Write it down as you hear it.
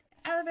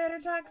Elevator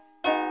talks.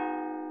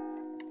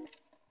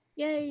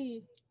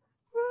 Yay!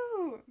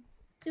 Woo!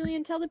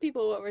 Julian, tell the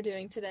people what we're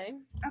doing today.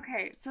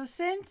 Okay, so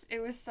since it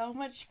was so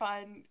much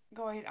fun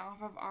going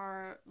off of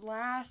our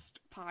last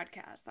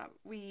podcast that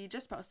we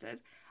just posted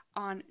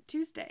on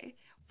Tuesday,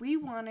 we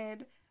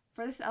wanted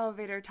for this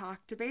elevator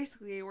talk to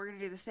basically, we're going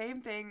to do the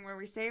same thing where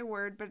we say a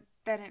word, but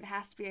then it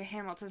has to be a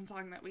Hamilton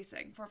song that we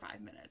sing for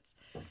 5 minutes.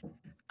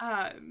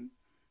 Um,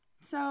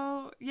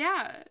 so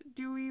yeah,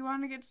 do we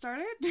want to get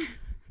started?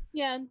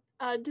 Yeah,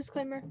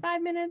 disclaimer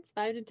 5 minutes,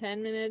 5 to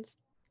 10 minutes,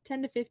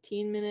 10 to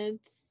 15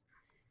 minutes.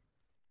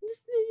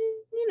 Just,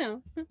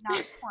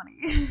 Not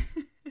 20.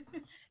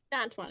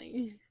 not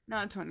 20.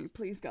 Not 20,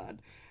 please God.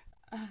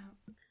 Uh,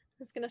 I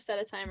was gonna set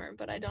a timer,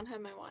 but I don't have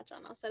my watch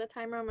on. I'll set a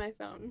timer on my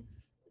phone.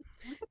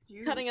 Look at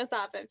you. Cutting us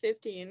off at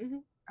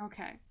 15.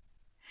 Okay.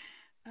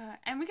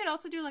 And we could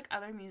also do like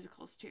other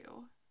musicals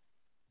too.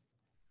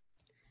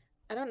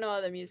 I don't know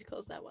other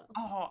musicals that well.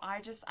 Oh,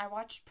 I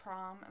watched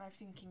Prom and I've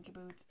seen Kinky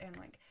Boots and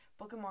like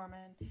Book of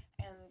Mormon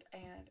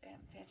and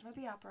Phantom of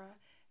the Opera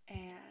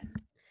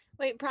and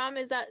Wait, Prom,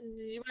 is that,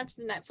 did you watch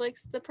the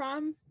Netflix, The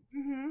Prom?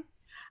 mm-hmm.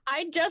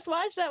 I just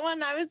watched that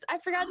one. I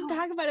forgot to Oh,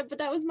 talk about it, but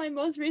that was my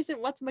most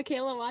recent What's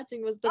Michaela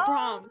Watching was The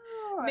Prom.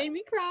 oh, Made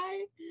me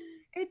cry.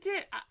 it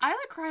did. I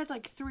like cried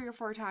like 3 or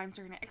 4 times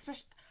during it,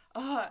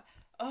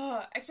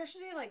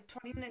 especially like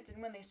 20 minutes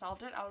in when they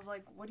solved it. I was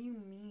like, what do you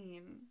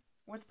mean?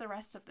 What's the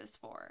rest of this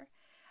for?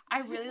 I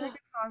really like the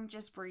song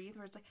Just Breathe,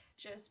 where it's like,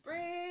 just breathe,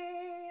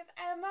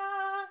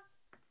 Emma.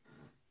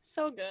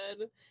 So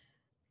good.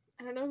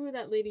 I don't know who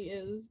that lady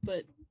is,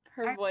 but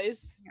her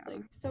voice, Yeah.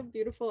 like, so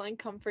beautiful and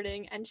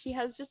comforting, and she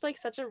has just like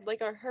such a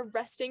her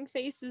resting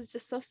face is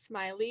just so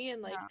smiley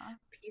and like Yeah.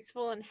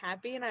 peaceful and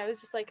happy, and I was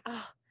just like,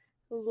 oh,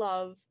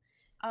 love.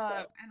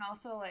 So And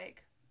also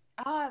like,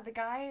 the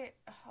guy,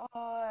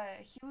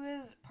 he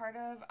was part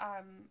of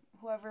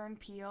whoever in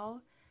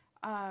Peel,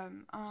 Key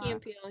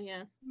and Peele,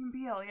 yeah, Key and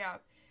Peele, yeah.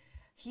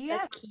 He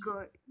that's has key.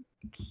 good,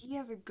 he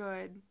has a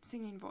good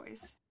singing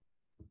voice.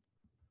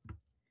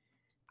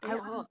 I Yeah,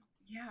 wasn't,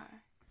 yeah.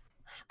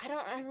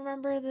 I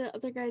remember the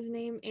other guy's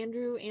name,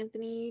 Andrew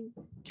Anthony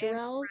And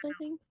Jarrells, I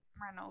think.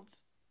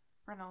 Reynolds,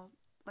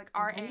 like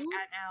Reynolds?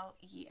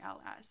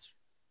 Rannells.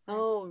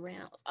 Oh,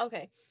 Reynolds.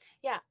 Okay,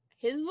 yeah,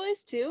 his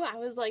voice too. I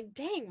was like,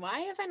 dang, why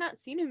have I not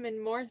seen him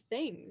in more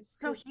things?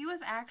 So he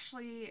was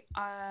actually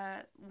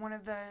one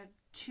of the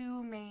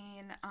two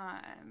main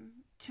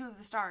two of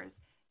the stars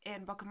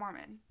in Book of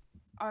Mormon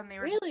on the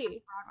original Really,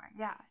 Broadway.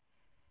 Yeah.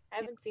 I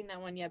haven't seen that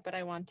one yet, but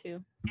I want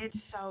to.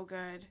 It's so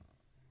good.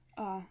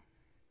 Oh,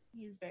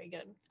 He's very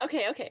good.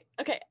 Okay.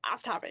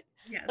 Off topic.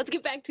 yes. Let's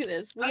get back to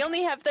this. We Okay.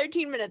 only have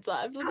 13 minutes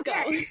left. Let's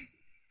Okay.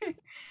 go.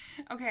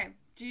 Okay.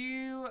 Do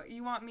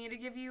you want me to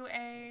give you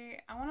a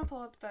I want to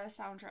pull up the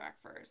soundtrack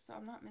first so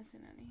I'm not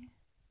missing any.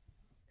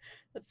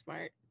 That's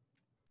smart.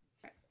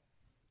 Okay.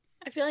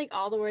 I feel like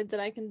all the words that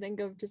I can think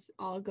of just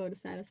all go to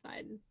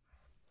satisfied.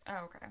 Oh,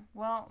 okay.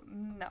 Well,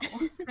 no.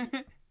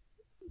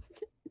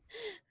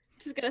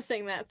 Just gonna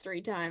sing that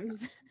 3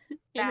 times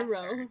in a Bastard.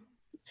 row,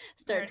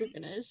 start to Ready?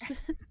 finish.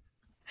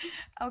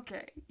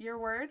 Okay. Your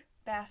word?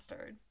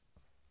 Bastard.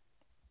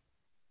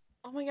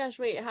 Oh my gosh,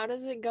 wait, how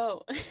does it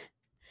go?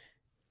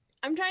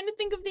 I'm trying to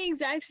think of the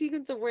exact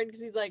sequence of words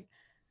because he's like,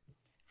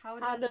 How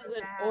how does does a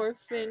an bastard?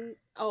 orphan,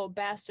 oh,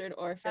 bastard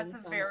orphan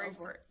That's the son very of.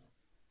 word.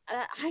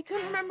 I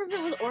couldn't remember if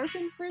it was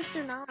orphan first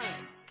or not.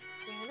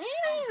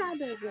 How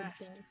does a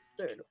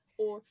bastard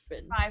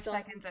orphan 5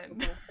 seconds son in.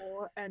 of a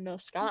whore and a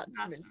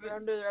Scotsman,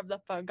 founder of the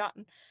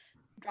forgotten,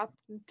 dropped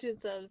into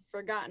the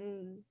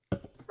forgotten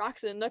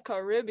rocks in the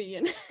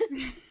Caribbean?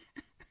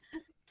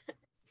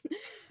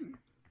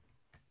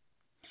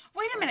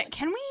 Wait a minute.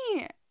 Can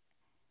we?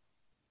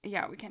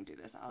 Yeah, we can do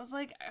this. I was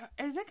like,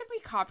 is it gonna be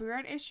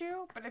copyright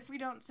issue? But if we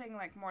don't sing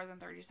like more than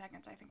 30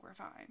 seconds, I think we're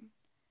fine.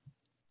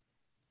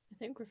 I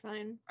think we're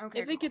fine. Okay,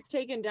 If cool. it gets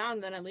taken down,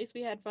 then at least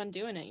we had fun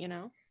doing it, you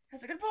know?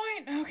 That's a good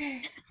point.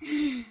 Okay.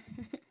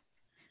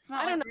 It's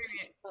not I like don't know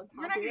we're about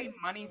not copyright.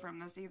 getting money from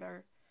this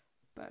either.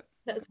 But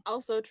That's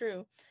also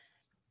true.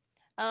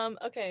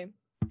 Okay.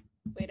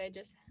 Wait, I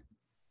just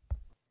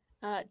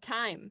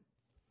time.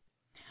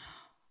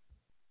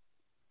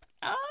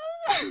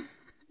 oh,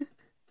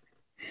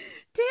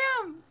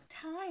 damn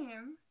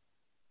time.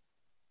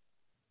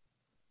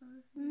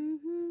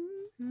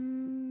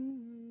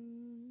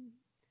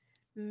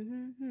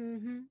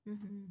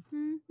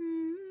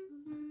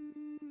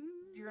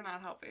 You're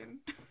not helping.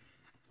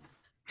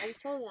 I'm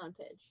totally on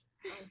pitch.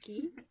 On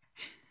key?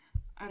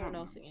 I don't don't know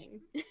know. singing.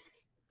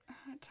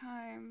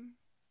 Time.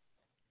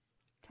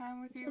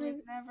 Time with That's you what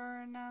is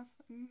never enough.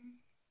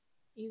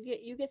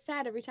 you get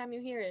sad every time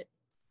you hear it.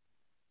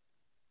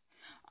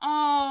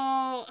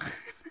 Oh,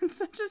 it's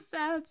such a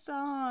sad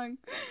song.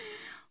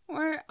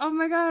 Where oh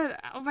my god,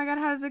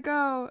 how does it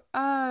go?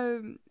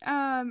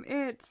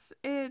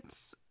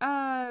 It's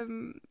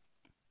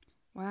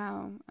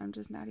wow, I'm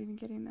just not even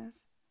getting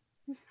this.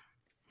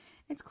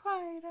 It's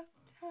quiet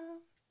uptown.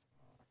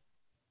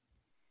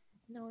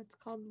 No, it's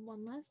called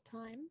One Last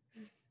Time.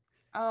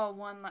 Oh,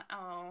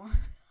 oh.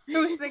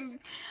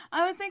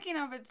 I was thinking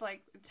of it's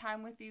like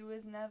time with you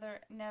is never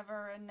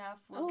enough.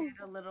 We'll get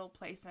a little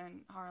place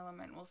in Harlem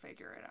and we'll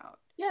figure it out.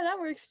 Yeah, that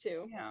works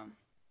too. Yeah.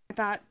 I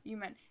thought you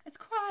meant it's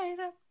quiet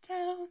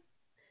uptown.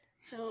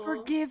 Oh.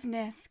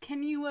 Forgiveness.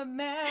 Can you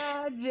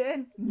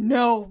imagine?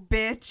 No,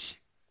 bitch.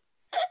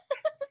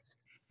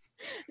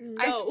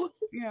 No.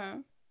 Yeah.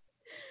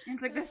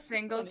 It's like the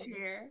single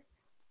tear.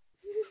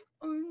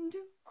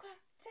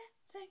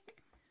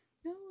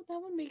 No, that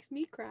one makes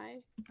me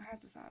cry.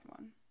 That's a sad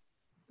one.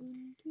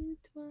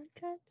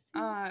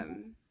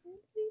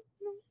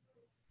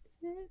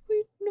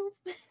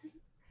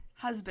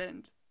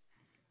 Husband.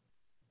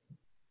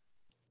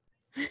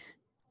 I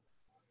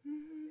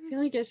feel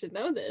like I should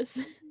know this.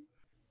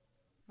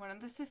 One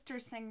of the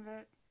sisters sings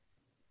it.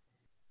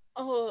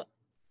 Oh.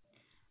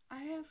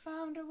 I have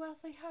found a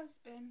wealthy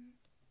husband.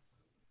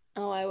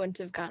 Oh, I wouldn't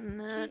have gotten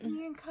that. Keep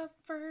me in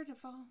comfort of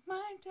all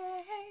my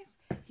days.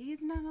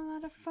 He's not a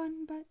lot of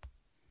fun, but...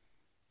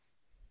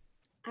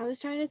 I was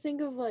trying to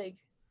think of, like...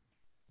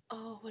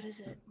 Oh, what is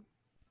it?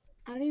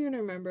 I don't even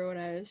remember what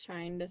I was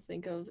trying to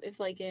think of. If,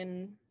 like,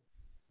 in...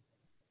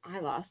 I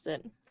lost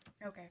it.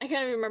 Okay. I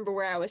can't even remember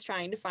where I was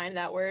trying to find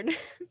that word.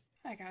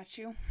 I got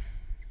you.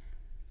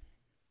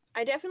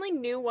 I definitely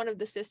knew one of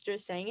the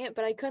sisters sang it,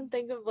 but I couldn't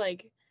think of,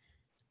 like,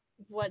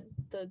 what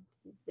the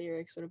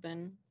lyrics would have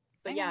been.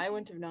 But yeah, I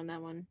wouldn't have known that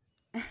one.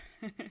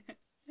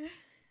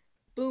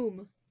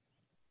 Boom.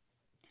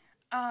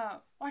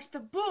 Watch the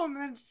boom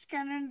and the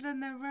cannons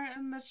and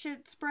the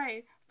shit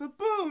spray. But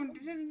boom,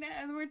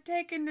 and we're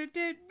taking the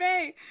dead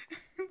bay.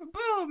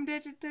 Boom, boom.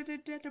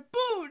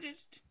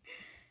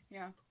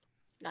 Yeah.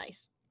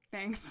 Nice.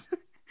 Thanks.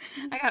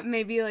 I got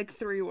maybe like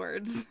 3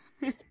 words.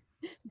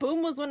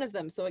 Boom was one of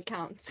them, so it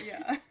counts.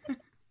 Yeah.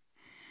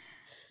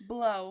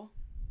 Blow.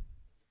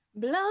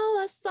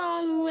 Blow us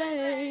all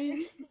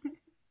away.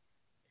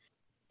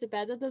 It's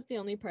bad that that's the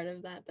only part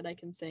of that I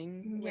can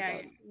sing.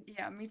 Yeah,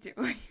 me too.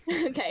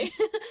 Okay.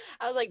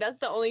 I was like, that's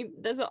the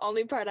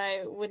only part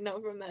I would know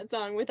from that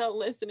song without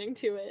listening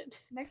to it.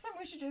 Next time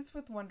we should do this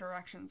with One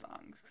Direction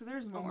songs, because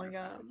there's more. Oh my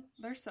god.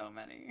 There's so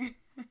many.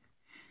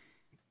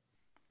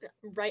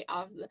 Right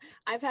off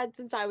I've had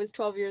since I was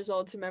 12 years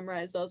old to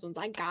memorize those ones.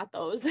 I got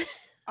those.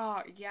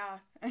 Oh, yeah.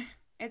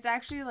 It's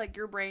actually like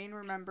your brain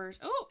remembers.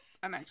 Oh,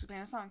 I'm actually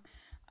playing a song.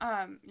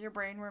 Your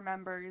brain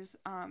remembers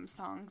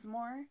songs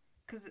more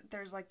because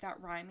there's like that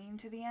rhyming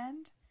to the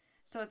end.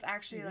 So it's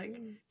actually like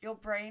your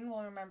brain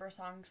will remember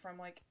songs from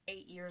like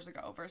 8 years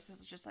ago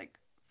versus just like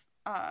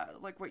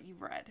what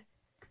you've read.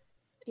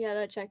 Yeah,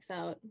 that checks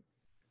out.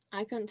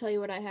 I couldn't tell you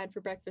what I had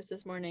for breakfast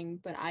this morning,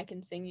 but I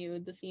can sing you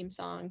the theme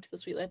song to The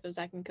Sweet Life of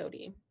Zack and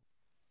Cody.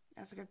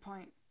 That's a good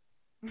point.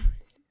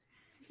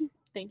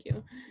 Thank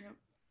you. Yep.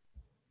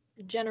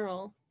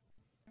 General.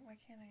 Why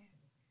can't I?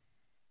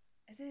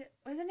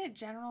 Wasn't it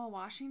General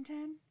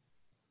Washington?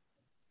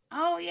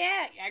 Oh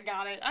yeah, I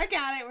got it.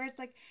 Where it's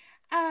like,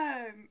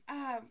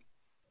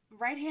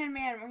 right hand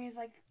man, where he's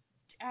like,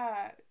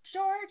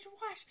 George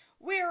Wash,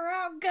 we're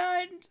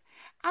outgunned,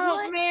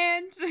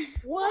 outmanned.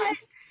 What?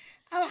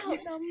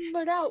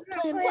 Outnumbered,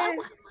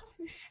 outplanned.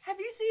 Have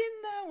you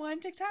seen the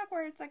one TikTok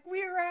where it's like,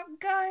 we're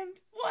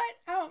outgunned? What?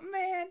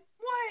 Outmanned?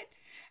 What?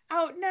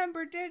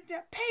 Outnumbered?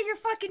 Pay your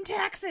fucking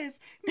taxes.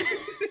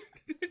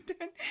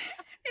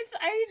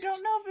 I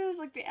don't know if it was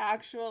like the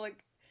actual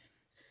like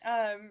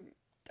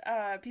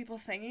people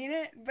singing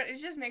it, but it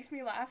just makes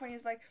me laugh when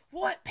he's like,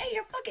 what? Pay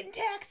your fucking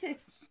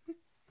taxes.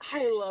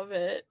 I love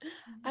it.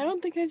 I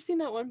don't think I've seen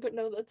that one, but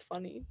no, that's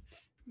funny.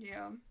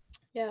 Yeah.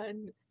 Yeah,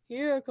 and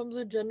here comes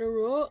a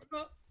general.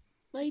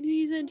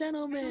 Ladies and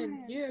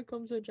gentlemen, here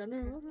comes a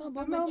general. The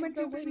moment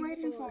you've been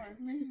waiting for.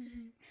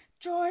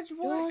 George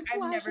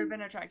Washington. I've never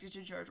been attracted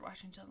to George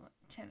Washington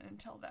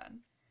until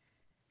then.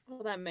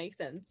 Well, that makes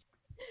sense.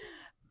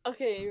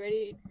 Okay,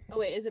 ready? Oh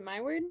wait, is it my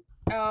word?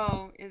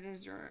 Oh, it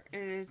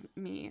is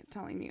me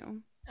telling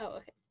you. Oh,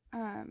 okay.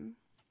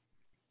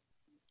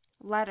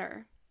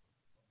 Letter.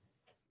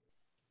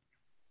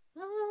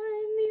 I'm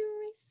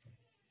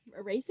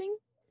erasing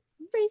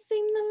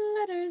the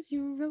letters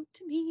you wrote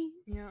to me.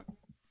 Yep.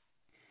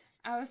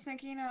 I was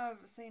thinking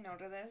of Say No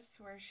to This,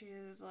 where she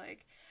was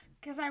like,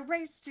 because I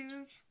raced to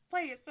the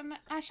place and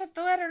I shoved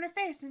the letter in her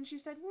face, and she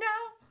said, no,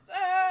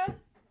 sir.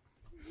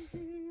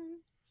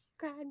 She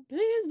cried,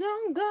 please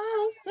don't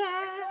go,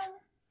 sir.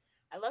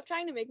 I love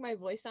trying to make my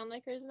voice sound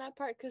like hers in that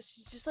part because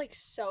she's just like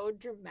so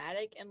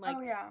dramatic and like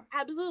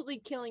absolutely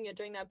killing it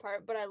during that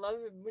part. But I love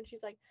it when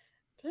she's like,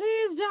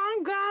 please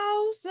don't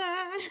go,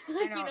 sir.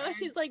 Like, you know,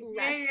 she's like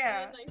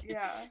wrestling.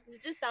 Yeah.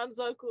 It just sounds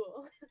so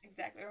cool.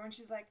 Exactly. Or when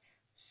she's like,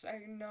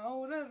 say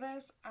no to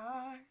this,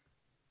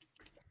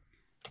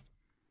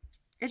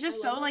 It's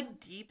just so like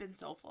deep and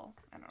soulful.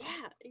 I don't know.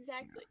 Yeah,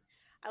 exactly.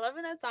 I love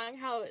in that song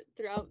how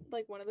throughout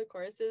like one of the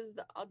choruses,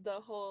 the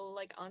whole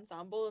like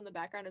ensemble in the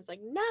background is like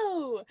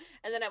no,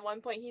 and then at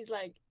one point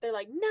they're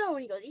like no,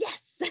 and he goes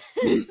yes.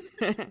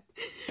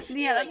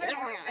 Yeah, that's my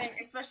favorite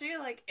thing, especially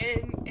like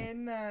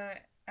in the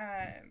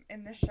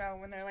show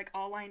when they're like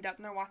all lined up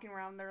and they're walking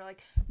around, and they're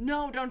like,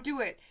 no, don't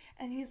do it,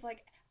 and he's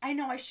like, I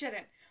know I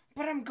shouldn't,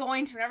 but I'm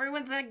going to. And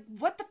everyone's like,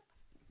 what the?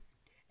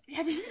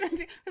 Have you seen that?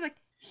 I was like,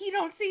 he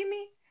don't see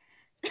me.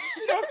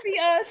 He don't see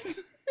us.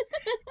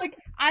 Like,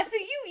 I see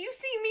you. You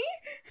see me.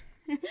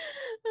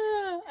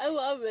 I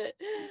love it.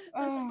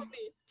 That's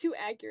funny. Too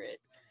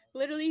accurate.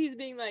 Literally, he's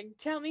being like,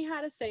 tell me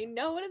how to say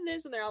no to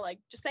this. And they're all like,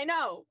 just say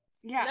no.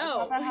 Yeah, no. It's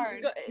not that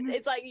hard.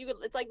 It's like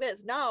it's like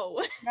this.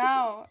 No.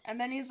 No. And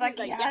then he's like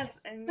yes.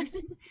 And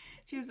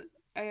she's,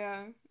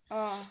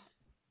 oh.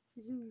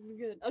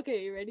 Good.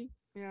 Okay, you ready?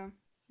 Yeah.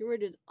 Your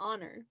word is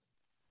honor.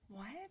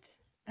 What?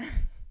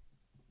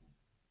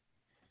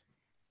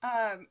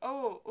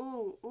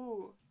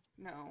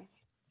 No.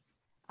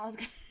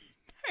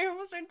 I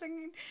almost started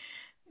singing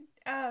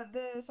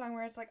the song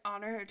where it's like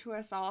Honor to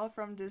Us All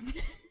from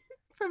Disney.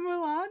 From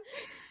Mulan.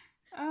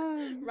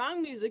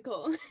 Wrong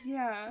musical.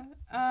 Yeah.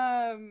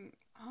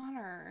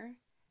 Honor.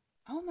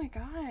 Oh my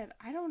god.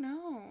 I don't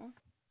know.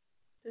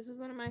 This is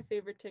one of my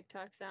favorite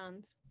TikTok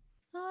sounds.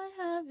 I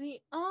have the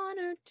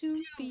honor to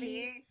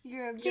be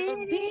your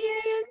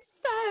obedient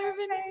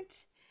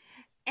servant.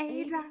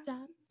 A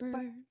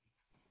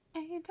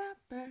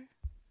dapper.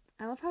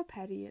 I love how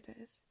petty it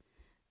is.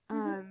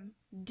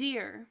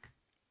 Dear.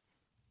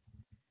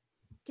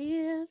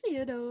 Dear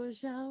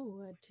Theodosia,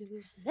 what to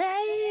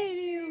say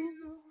to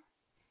you?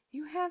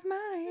 You have my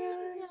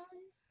eyes.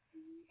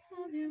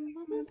 Have your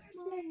mother's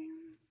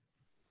name.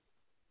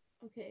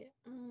 Okay,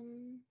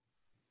 I'm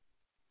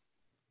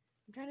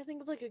trying to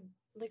think of like a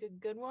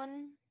good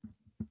one.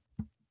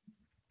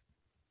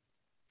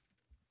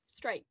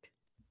 Strike.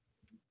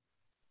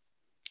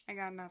 I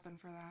got nothing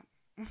for that.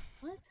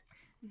 What?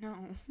 No.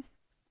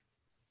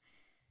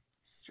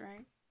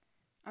 Strike.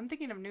 I'm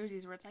thinking of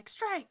Newsies where it's like,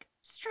 strike,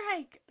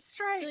 strike,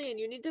 strike. Jillian,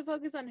 you need to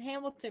focus on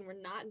Hamilton. We're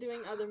not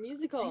doing other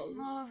musicals.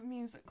 I love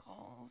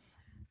musicals.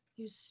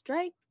 You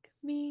strike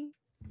me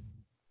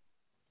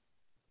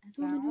as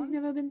a woman who's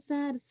never been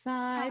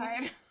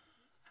satisfied.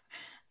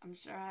 I'm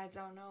sure I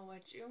don't know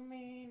what you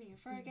mean. You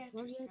forget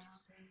yourself.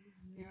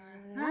 You're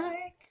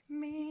like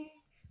me.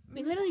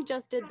 We literally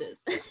just did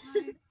this.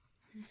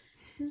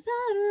 Is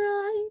that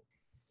right?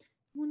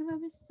 Whenever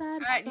we're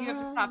satisfied. You have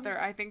to stop there.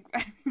 I think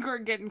we're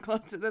getting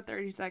close to the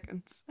 30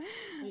 seconds.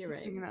 You're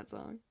right. Singing that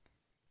song.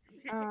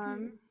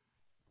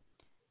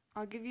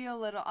 I'll give you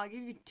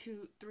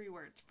 3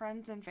 words.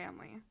 Friends and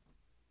family.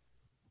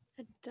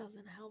 It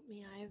doesn't help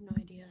me. I have no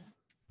idea.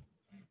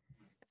 I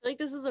feel like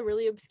this is a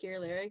really obscure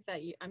lyric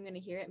that I'm going to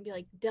hear it and be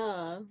like,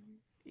 duh.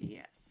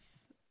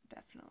 Yes,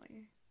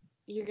 definitely.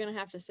 You're going to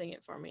have to sing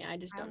it for me. I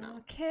just don't know.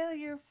 I'll kill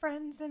your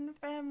friends and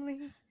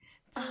family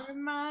to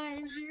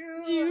remind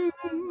you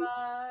of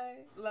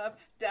my love.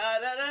 Da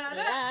da da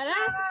da da.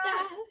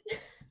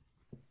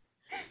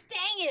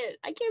 Dang it!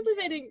 I can't believe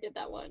I didn't get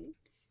that one.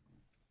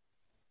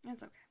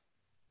 It's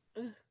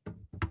okay.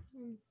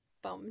 I'm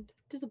bummed.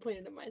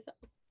 Disappointed in myself.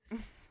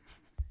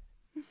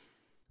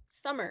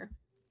 Summer.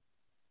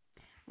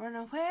 Run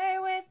away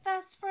with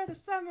us for the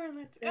summer.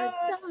 Let's go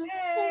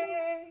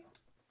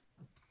upstate.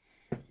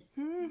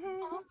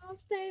 I'll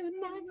stay with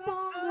my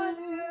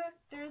father.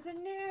 There's a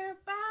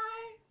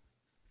nearby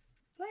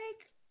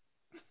lake.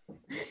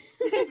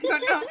 I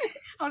don't know.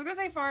 I was gonna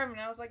say farm,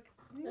 and I was like,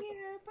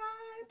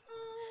 nearby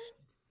pond.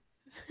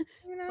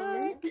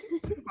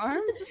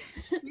 Farm.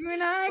 You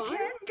and I can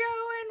go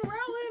and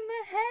roll in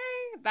the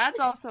hay. That's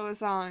also a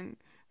song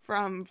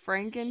from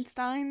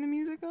Frankenstein the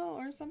musical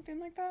or something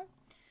like that.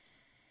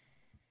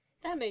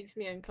 That makes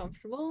me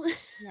uncomfortable.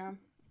 Yeah.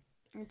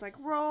 It's like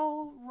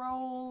roll,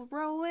 roll,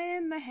 roll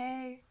in the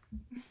hay.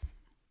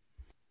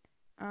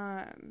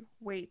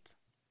 Wait.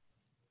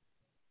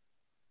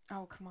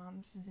 Oh, come on.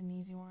 This is an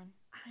easy one.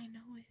 I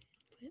know it.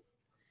 What?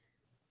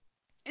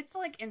 It's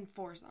like in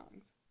 4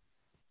 songs.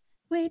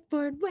 Wait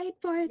for it, wait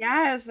for it.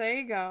 Yes, there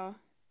you go.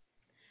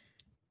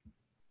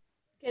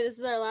 Okay, this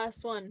is our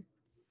last one.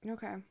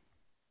 Okay.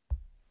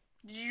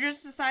 Did you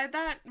just decide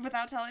that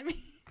without telling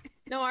me?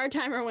 No, our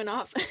timer went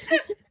off.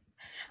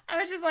 I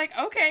was just like,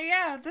 okay,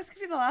 yeah, this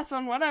could be the last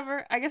one,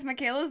 whatever. I guess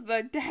Michaela's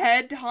the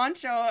head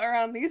honcho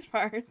around these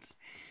parts.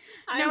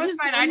 No, it's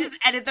fine. I just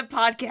edit the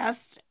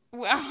podcast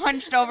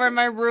hunched over in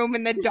my room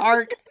in the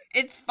dark.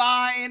 It's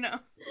fine.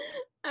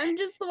 I'm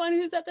just the one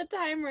who's at the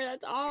timer.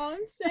 That's all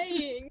I'm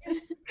saying.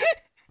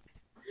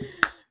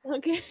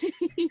 Okay.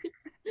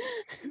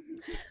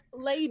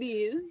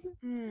 Ladies.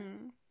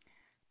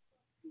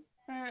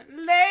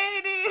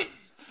 Ladies.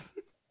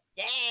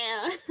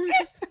 Yeah.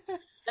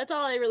 That's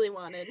all I really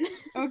wanted.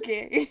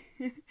 Okay.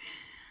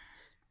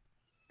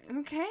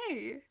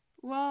 Okay.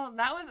 Well,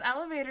 that was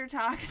Elevator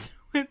Talks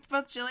with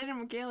both Jillian and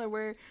Michaela,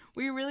 where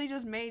we really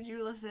just made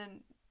you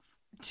listen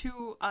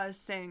to us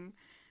sing.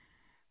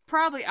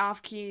 Probably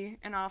off key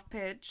and off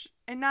pitch,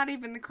 and not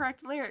even the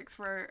correct lyrics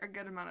for a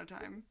good amount of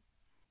time.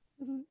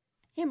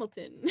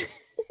 Hamilton.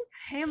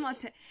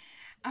 Hamilton.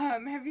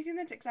 Have you seen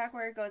the TikTok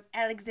where it goes,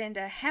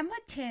 Alexander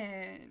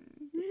Hamilton?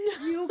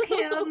 No. You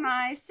killed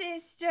my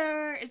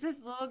sister. It's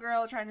this little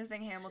girl trying to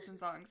sing Hamilton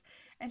songs.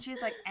 And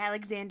she's like,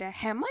 Alexander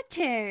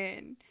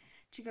Hamilton.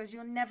 She goes,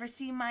 you'll never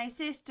see my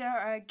sister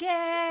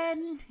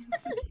again.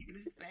 It's the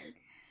cutest thing.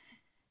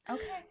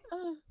 Okay.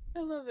 I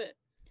love it.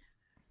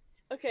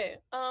 Okay,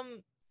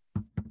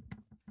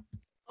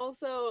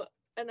 also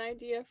an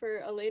idea for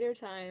a later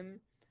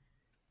time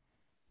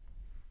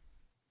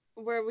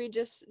where we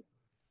just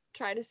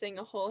try to sing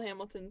a whole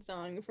Hamilton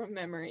song from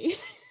memory.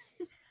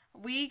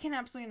 We can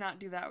absolutely not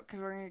do that because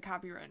we're gonna get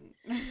copyrighted.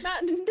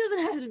 It doesn't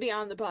have to be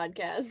on the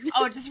podcast.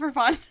 Oh, just for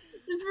fun.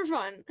 Just for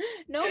fun.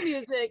 No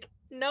music,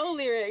 no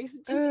lyrics,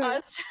 just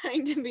us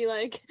trying to be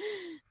like.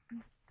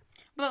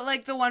 But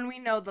like the one we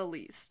know the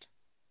least.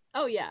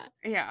 Oh yeah.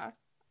 Yeah.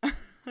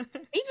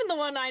 Even the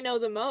one I know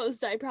the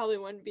most, I probably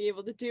wouldn't be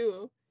able to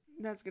do.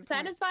 That's good.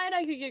 Satisfied,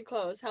 I could get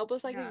close.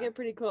 Helpless, I could get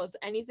pretty close.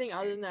 Anything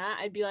other than that,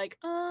 I'd be like,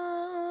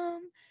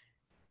 and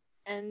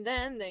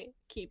then they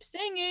keep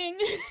singing.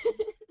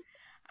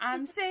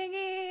 I'm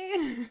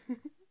singing.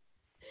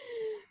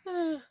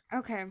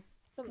 Okay.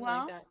 Something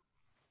like that.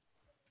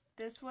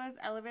 This was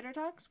Elevator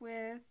Talks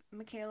with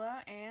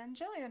Michaela and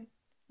Jillian.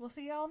 We'll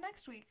see y'all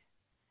next week.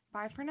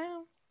 Bye for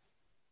now.